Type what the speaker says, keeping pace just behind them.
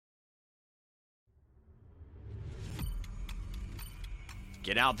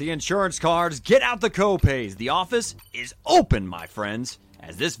Get out the insurance cards, get out the co-pays. The office is open, my friends,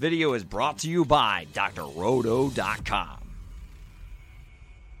 as this video is brought to you by drroto.com.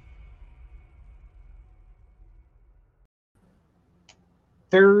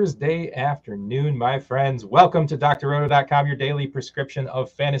 Thursday afternoon, my friends. Welcome to drroto.com, your daily prescription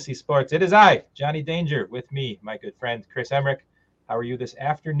of fantasy sports. It is I, Johnny Danger, with me, my good friend Chris Emmerich. How are you this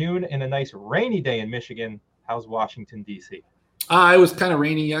afternoon in a nice rainy day in Michigan? How's Washington, D.C.? It was kind of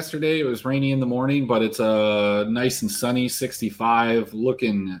rainy yesterday. It was rainy in the morning, but it's nice and sunny, 65,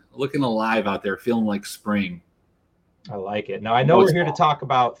 looking alive out there, feeling like spring. I like it. Now, I know we're here to talk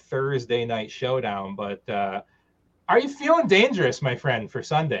about Thursday Night Showdown, but are you feeling dangerous, my friend, for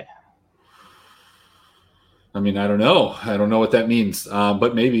Sunday? I mean, I don't know. I don't know what that means,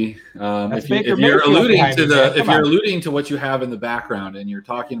 but maybe if you're alluding to what you have in the background and you're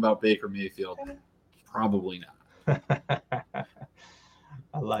talking about Baker Mayfield, probably not.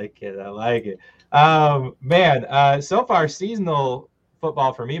 I like it. So far seasonal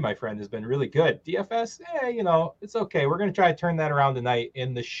football for me, my friend, has been really good. DFS, it's okay. We're going to try to turn that around tonight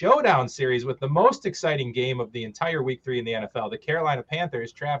in the Showdown series with the most exciting game of the entire week 3 in the NFL. The Carolina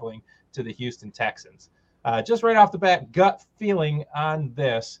Panthers traveling to the Houston Texans. Just right off the bat, gut feeling on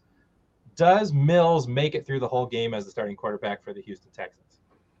this. Does Mills make it through the whole game as the starting quarterback for the Houston Texans?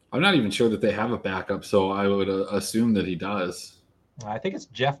 I'm not even sure that they have a backup, so I would assume that he does. I think it's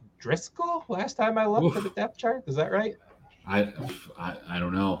Jeff Driscoll last time I looked at the depth chart. Is that right? I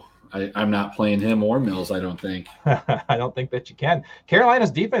don't know. I'm not playing him or Mills, I don't think. I don't think that you can. Carolina's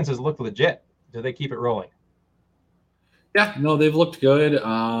defense has looked legit. Do they keep it rolling? Yeah, no, they've looked good.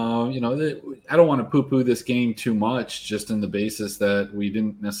 I don't want to poo-poo this game too much, just in the basis that we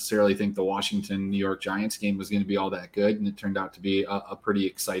didn't necessarily think the Washington-New York Giants game was going to be all that good, and it turned out to be a pretty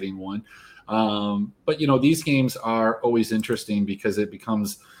exciting one. But these games are always interesting because it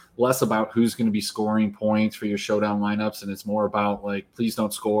becomes less about who's going to be scoring points for your showdown lineups, and it's more about please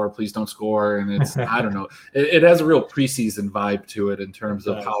don't score. And it's I don't know. It has a real preseason vibe to it in terms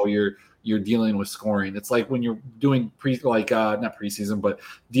of how you're dealing with scoring. It's like when you're doing not preseason, but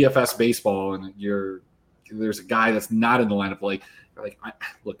DFS baseball, and there's a guy that's not in the lineup.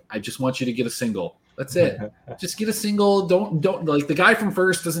 I just want you to get a single. That's it. Just get a single. Don't the guy from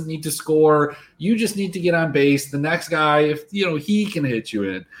first doesn't need to score. You just need to get on base. The next guy, if he can hit you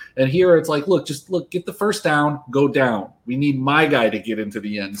in. And here it's get the first down, go down. We need my guy to get into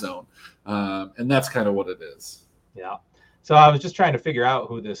the end zone. And that's kind of what it is. Yeah. So I was just trying to figure out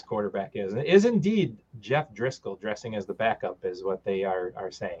who this quarterback is. It is indeed Jeff Driscoll dressing as the backup is what they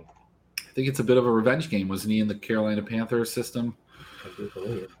are saying. I think it's a bit of a revenge game. Wasn't he in the Carolina Panthers system?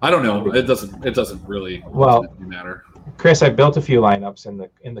 I don't know. It doesn't really matter. Chris, I built a few lineups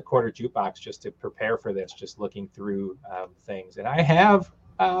in the quarter jukebox just to prepare for this, just looking through things. And I have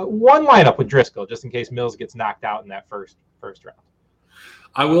one lineup with Driscoll just in case Mills gets knocked out in that first round.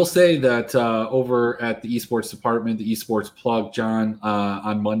 I will say that over at the esports department, the esports plug, John,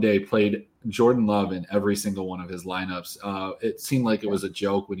 on Monday played Jordan Love in every single one of his lineups. It seemed like it was a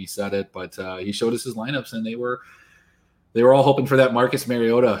joke when he said it, but he showed us his lineups, and they were all hoping for that Marcus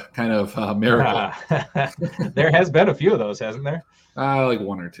Mariota kind of miracle. There has been a few of those, hasn't there? Like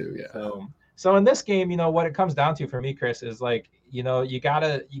one or two, yeah. So in this game, what it comes down to for me, Chris, is you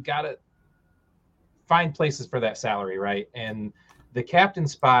gotta find places for that salary, right? And the captain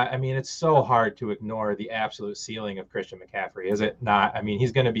spot, it's so hard to ignore the absolute ceiling of Christian McCaffrey, is it not?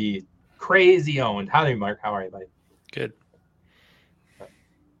 He's going to be crazy owned. Howdy, Mark. How are you, buddy? Good.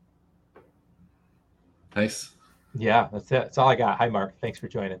 Nice. Yeah, that's it. That's all I got. Hi, Mark. Thanks for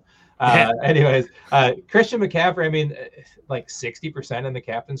joining. Anyways, Christian McCaffrey, 60% in the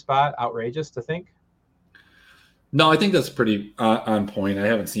captain spot. Outrageous to think. No, I think that's pretty on point. I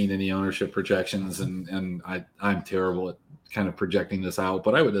haven't seen any ownership projections, and I'm terrible at kind of projecting this out,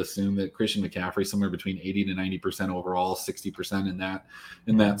 but I would assume that Christian McCaffrey somewhere between 80 to 90% overall, 60%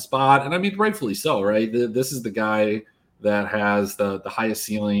 in that spot. And rightfully so, right? This is the guy that has the highest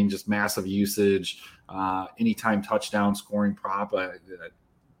ceiling, just massive usage, anytime touchdown scoring prop,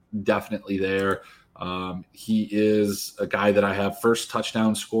 definitely there. He is a guy that I have first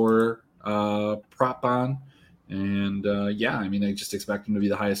touchdown scorer prop on. And I just expect him to be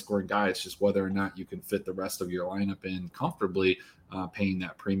the highest scoring guy. It's just whether or not you can fit the rest of your lineup in comfortably, paying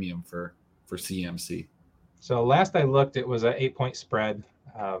that premium for CMC. So last I looked, it was an 8-point spread.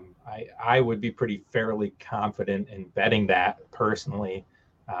 I would be pretty fairly confident in betting that personally.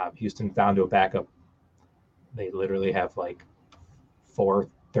 Houston's down to a backup. They literally have 4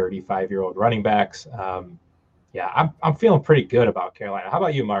 35-year-old running backs. I'm feeling pretty good about Carolina. How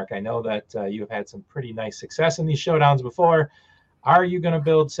about you, Mark? I know that you've had some pretty nice success in these showdowns before. Are you going to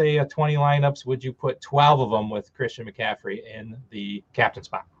build, say, a 20 lineups? Would you put 12 of them with Christian McCaffrey in the captain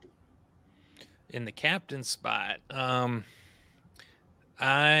spot? In the captain spot, I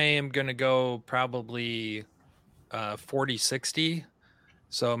am going to go probably 40-60.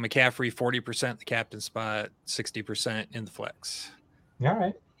 So McCaffrey 40% the captain spot, 60% in the flex. All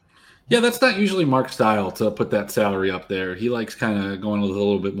right. Yeah, that's not usually Mark's style to put that salary up there. He likes kind of going with a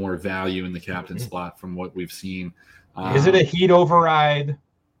little bit more value in the captain slot from what we've seen. Is it a heat override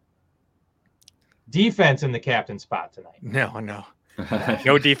defense in the captain spot tonight? No.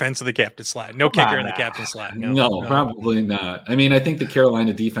 No defense in the captain slot. No kicker in the captain slot. No, probably not. I mean, I think the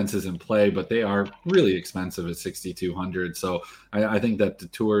Carolina defense is in play, but they are really expensive at 6,200. So I think that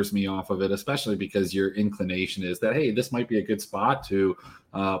detours me off of it, especially because your inclination is that, hey, this might be a good spot to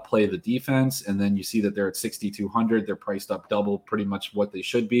play the defense. And then you see that they're at 6,200. They're priced up double pretty much what they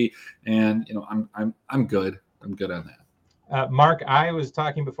should be. And, I'm good. I'm good on that. Mark, I was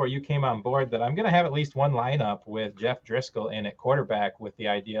talking before you came on board that I'm going to have at least one lineup with Jeff Driscoll in at quarterback, with the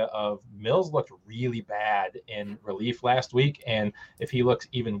idea of Mills looked really bad in relief last week. And if he looks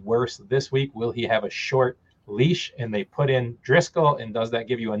even worse this week, will he have a short leash? And they put in Driscoll, and does that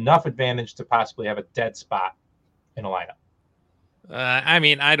give you enough advantage to possibly have a dead spot in a lineup? I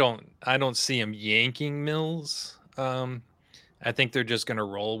mean, I don't see him yanking Mills. I think they're just going to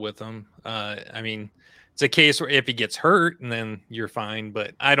roll with him. I mean, it's a case where if he gets hurt, and then you're fine,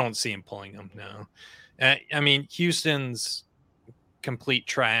 but I don't see him pulling him. No. I mean, Houston's complete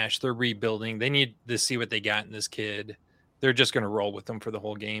trash. They're rebuilding. They need to see what they got in this kid. They're just going to roll with him for the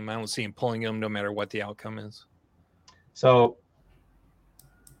whole game. I don't see him pulling him no matter what the outcome is. So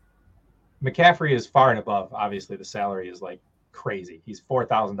McCaffrey is far and above. Obviously, the salary is like crazy. He's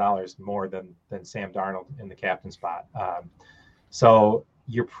 $4,000 more than Sam Darnold in the captain spot. So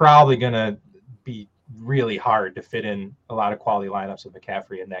you're probably going to be really hard to fit in a lot of quality lineups with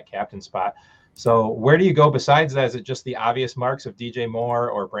McCaffrey in that captain spot. So where do you go besides that? Is it just the obvious marks of DJ Moore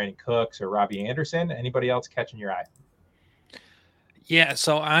or Brandon Cooks or Robbie Anderson? Anybody else catching your eye? Yeah,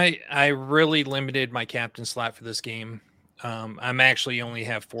 so I really limited my captain slot for this game. I'm actually only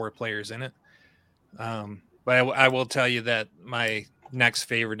have 4 players in it. But I will tell you that my next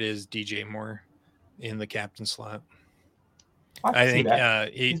favorite is DJ Moore in the captain slot. I think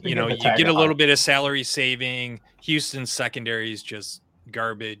you get a little bit of salary saving. Houston's secondary is just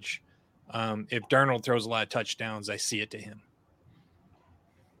garbage. If Darnold throws a lot of touchdowns, I see it to him.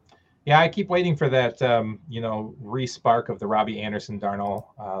 Yeah, I keep waiting for that, re-spark of the Robbie Anderson-Darnold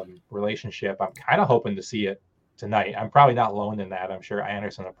relationship. I'm kind of hoping to see it tonight. I'm probably not alone in that. I'm sure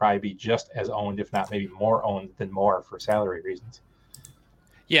Anderson will probably be just as owned, if not maybe more owned than Moore for salary reasons.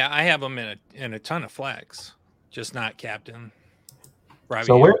 Yeah, I have him in a ton of flex, just not captain. Robbie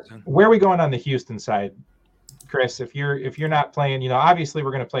so Anderson. where are we going on the Houston side, Chris? If you're not playing, obviously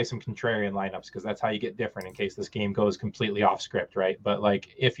we're going to play some contrarian lineups because that's how you get different in case this game goes completely off script, right? But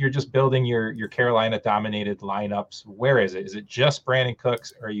like if you're just building your Carolina dominated lineups, where is it? Is it just Brandon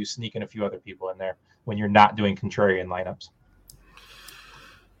Cooks, or are you sneaking a few other people in there when you're not doing contrarian lineups?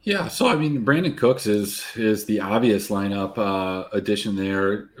 Yeah, so I mean, Brandon Cooks is the obvious lineup addition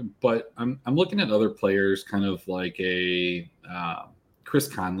there, but I'm looking at other players, kind of like a Chris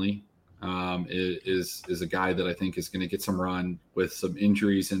Conley is a guy that I think is going to get some run with some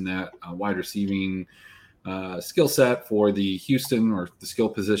injuries in that wide receiving skill set for the Houston, or the skill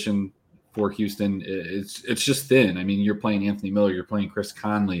position for Houston. It's just thin. I mean, you're playing Anthony Miller, you're playing Chris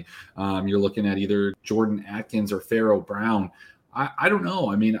Conley, you're looking at either Jordan Atkins or Pharaoh Brown. I don't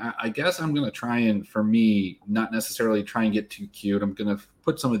know. I mean, I guess I'm going to try and, for me, not necessarily try and get too cute. I'm going to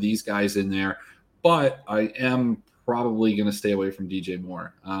put some of these guys in there, but I am probably going to stay away from DJ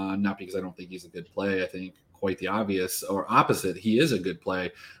Moore. Not because I don't think he's a good play. I think quite the obvious, or opposite, he is a good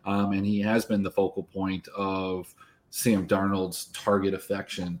play. And he has been the focal point of Sam Darnold's target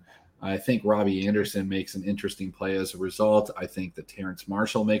affection. I think Robbie Anderson makes an interesting play as a result. I think that Terrence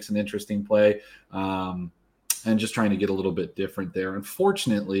Marshall makes an interesting play. And just trying to get a little bit different there.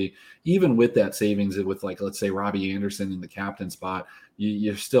 Unfortunately, even with that savings, with like, let's say Robbie Anderson in the captain spot,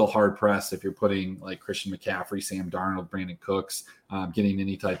 you're still hard pressed if you're putting like Christian McCaffrey, Sam Darnold, Brandon Cooks, getting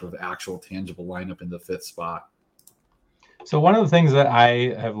any type of actual tangible lineup in the 5th spot. So one of the things that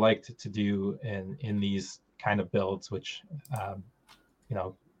I have liked to do in these kind of builds, which,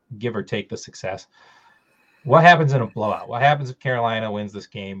 give or take the success, what happens in a blowout? What happens if Carolina wins this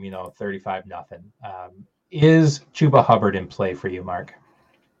game, 35-0? Is Chuba Hubbard in play for you, Mark?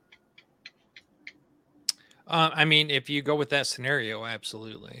 I mean, if you go with that scenario,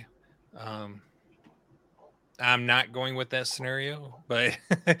 absolutely. I'm not going with that scenario, but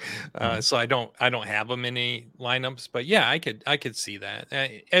so I don't have them in any lineups. But yeah, I could see that.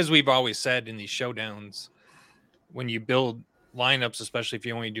 As we've always said in these showdowns, when you build lineups, especially if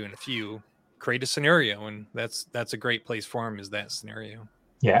you're only doing a few, create a scenario, and that's a great place for him, is that scenario.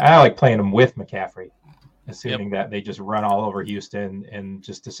 Yeah, I like playing them with McCaffrey, assuming that they just run all over Houston and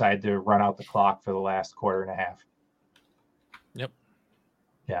just decide to run out the clock for the last quarter and a half. Yep.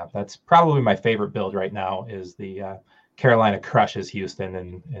 Yeah, that's probably my favorite build right now is the Carolina crushes Houston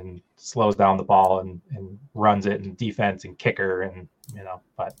and slows down the ball and runs it and defense and kicker and,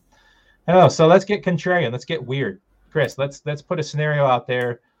 but I don't know. So let's get contrarian. Let's get weird. Chris, let's put a scenario out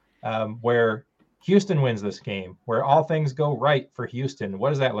there where Houston wins this game, where all things go right for Houston. What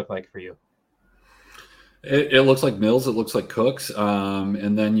does that look like for you? It looks like Mills. It looks like Cooks.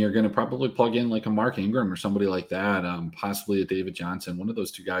 And then you're going to probably plug in like a Mark Ingram or somebody like that, possibly a David Johnson. One of those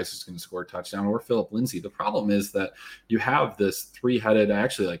two guys is going to score a touchdown, or Philip Lindsay. The problem is that you have this three-headed,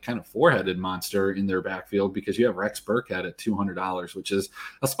 actually like kind of four-headed monster in their backfield because you have Rex Burkhead at $200, which is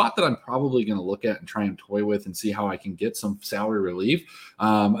a spot that I'm probably going to look at and try and toy with and see how I can get some salary relief.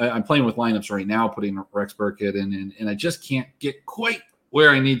 I'm playing with lineups right now, putting Rex Burkhead in, and I just can't get quite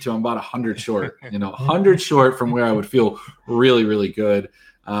where I need to. I'm about 100 short, 100 short from where I would feel really, really good.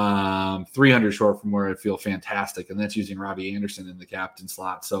 300 short from where I feel fantastic. And that's using Robbie Anderson in the captain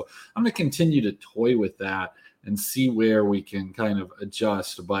slot. So I'm going to continue to toy with that and see where we can kind of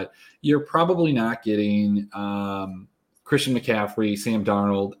adjust. But you're probably not getting Christian McCaffrey, Sam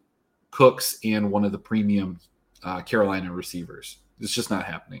Darnold, Cooks, and one of the premium Carolina receivers. It's just not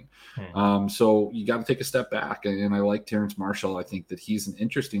happening. So you got to take a step back. And I like Terrence Marshall. I think that he's an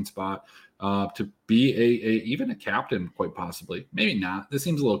interesting spot to be even a captain, quite possibly. Maybe not. This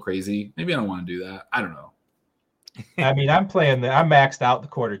seems a little crazy. Maybe I don't want to do that. I don't know. I mean, I'm maxed out the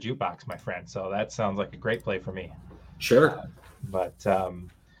quarter jukebox, my friend. So that sounds like a great play for me. Sure.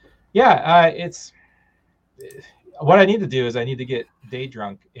 It's what I need to do is I need to get day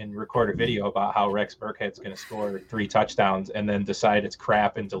drunk and record a video about how Rex Burkhead's going to score 3 touchdowns and then decide it's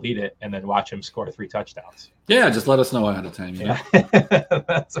crap and delete it and then watch him score 3 touchdowns. Yeah, just let us know ahead of time. Yeah,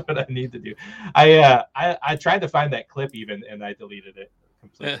 that's what I need to do. I tried to find that clip even and I deleted it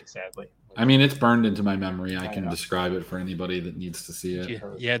completely, sadly. I mean, it's burned into my memory. I can describe it for anybody that needs to see it.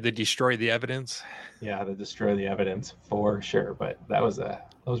 Yeah, to destroy the evidence. Yeah, to destroy the evidence for sure. But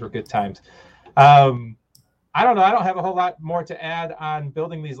those were good times. I don't know. I don't have a whole lot more to add on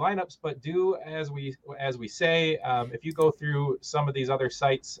building these lineups, but do as we say, if you go through some of these other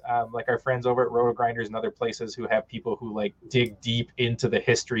sites, like our friends over at Roto Grinders and other places who have people who like dig deep into the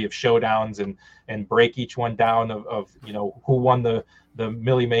history of showdowns and break each one down of who won the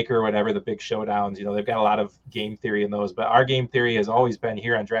Millie Maker or whatever, the big showdowns. They've got a lot of game theory in those, but our game theory has always been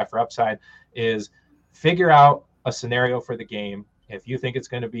here on Draft for Upside is figure out a scenario for the game. If you think it's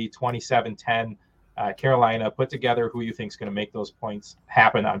going to be 27-10, Carolina, put together who you think is going to make those points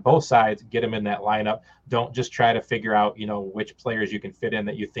happen on both sides, get them in that lineup. Don't just try to figure out, which players you can fit in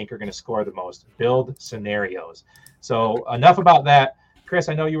that you think are going to score the most. Build scenarios. So enough about that. Chris,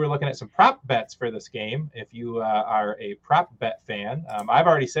 I know you were looking at some prop bets for this game. If you are a prop bet fan, I've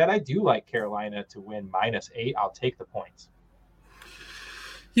already said I do like Carolina to win -8. I'll take the points.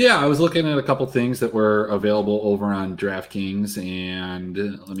 Yeah, I was looking at a couple things that were available over on DraftKings, and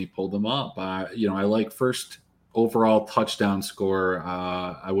let me pull them up. I like first overall touchdown score.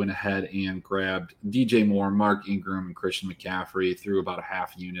 I went ahead and grabbed DJ Moore, Mark Ingram, and Christian McCaffrey, threw about a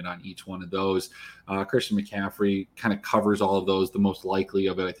half unit on each one of those. Christian McCaffrey kind of covers all of those. The most likely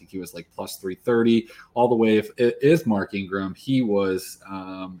of it, I think he was like plus 330. All the way, if it is Mark Ingram, he was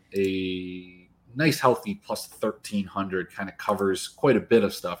a nice healthy plus 1,300, kind of covers quite a bit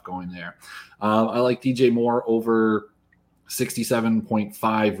of stuff going there. I like DJ Moore over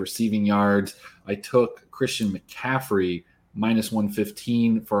 67.5 receiving yards. I took Christian McCaffrey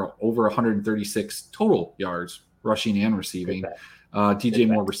 -115 for over 136 total yards, rushing and receiving. DJ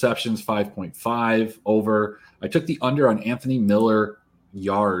Moore receptions 5.5 over. I took the under on Anthony Miller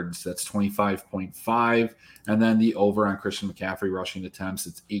yards. That's 25.5. And then the over on Christian McCaffrey rushing attempts,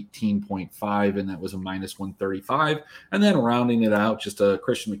 it's 18.5, and that was a -135. And then rounding it out, just a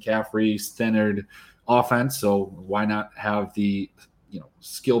Christian McCaffrey centered offense. So why not have the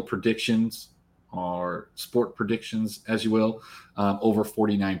skill predictions or sport predictions, as you will, over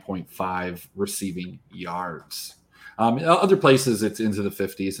 49.5 receiving yards. Other places, it's into the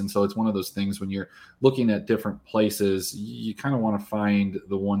 50s. And so it's one of those things when you're looking at different places, you kind of want to find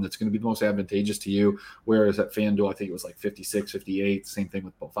the one that's going to be the most advantageous to you. Whereas at FanDuel, I think it was like 56, 58. Same thing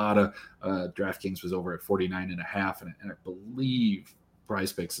with Bovada. DraftKings was over at 49.5. And I believe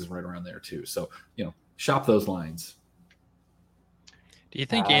PrizePicks is right around there too. So, shop those lines. Do you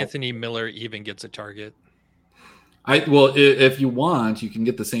think Anthony Miller even gets a target? If you want, you can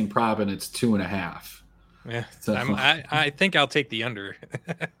get the same prop, and it's 2.5. Yeah, So, I think I'll take the under.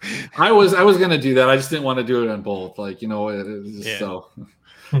 I was going to do that. I just didn't want to do it on both. Like, so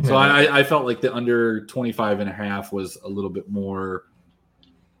I felt like the under 25.5 was a little bit more,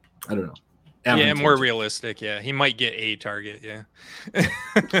 I don't know. Yeah, more realistic. Yeah, he might get a target. Yeah.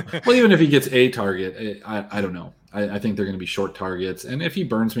 Well, even if he gets a target, I don't know. I think they're going to be short targets, and if he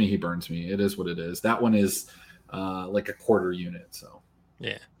burns me, he burns me. It is what it is. That one is like a quarter unit. So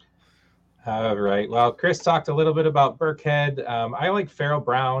yeah. All right. Well, Chris talked a little bit about Burkhead. I like Farrell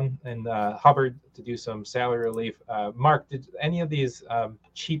Brown and Hubbard to do some salary relief. Mark, did any of these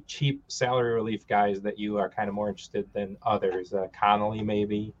cheap salary relief guys that you are kind of more interested than others? Connolly,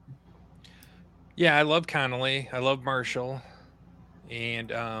 maybe? Yeah, I love Connolly. I love Marshall.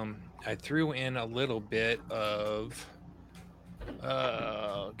 And I threw in a little bit of,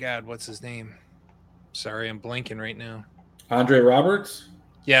 God, what's his name? Sorry, I'm blanking right now. Andre Roberts?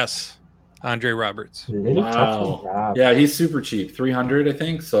 Yes. Andre Roberts. Wow. Yeah, he's super cheap. 300, I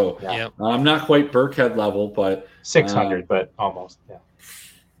think. So I'm not quite Burkhead level, but 600, but almost.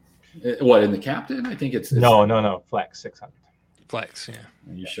 Yeah. What, in the captain? I think it's no. Flex 600. Flex, yeah.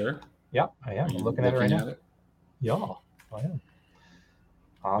 Are you sure? Yeah, I am. I'm looking at it right now. Yeah, I am.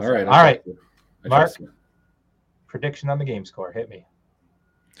 Awesome. All right. Mark, prediction on the game score. Hit me.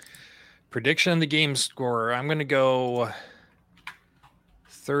 Prediction on the game score. I'm going to go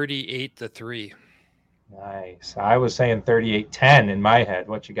 38-3. Nice. I was saying 38-10 in my head.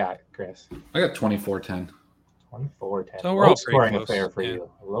 What you got, Chris? I got 24-10. 24-10. So we're all scoring close. Affair for you.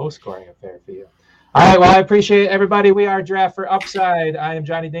 Low scoring affair for you. All right. Well, I appreciate everybody. We are Draft for Upside. I am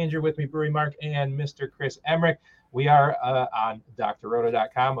Johnny Danger, with me, Brewery Mark and Mr. Chris Emmerich. We are on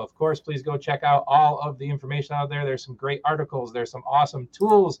drroto.com. Of course, please go check out all of the information out there. There's some great articles. There's some awesome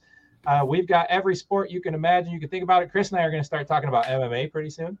tools. We've got every sport you can imagine. You can think about it. Chris and I are going to start talking about MMA pretty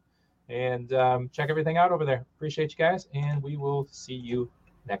soon. And check everything out over there. Appreciate you guys. And we will see you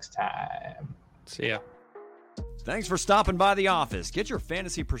next time. See ya. Thanks for stopping by the office. Get your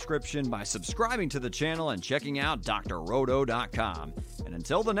fantasy prescription by subscribing to the channel and checking out drroto.com. And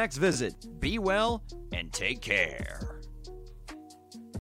until the next visit, be well and take care.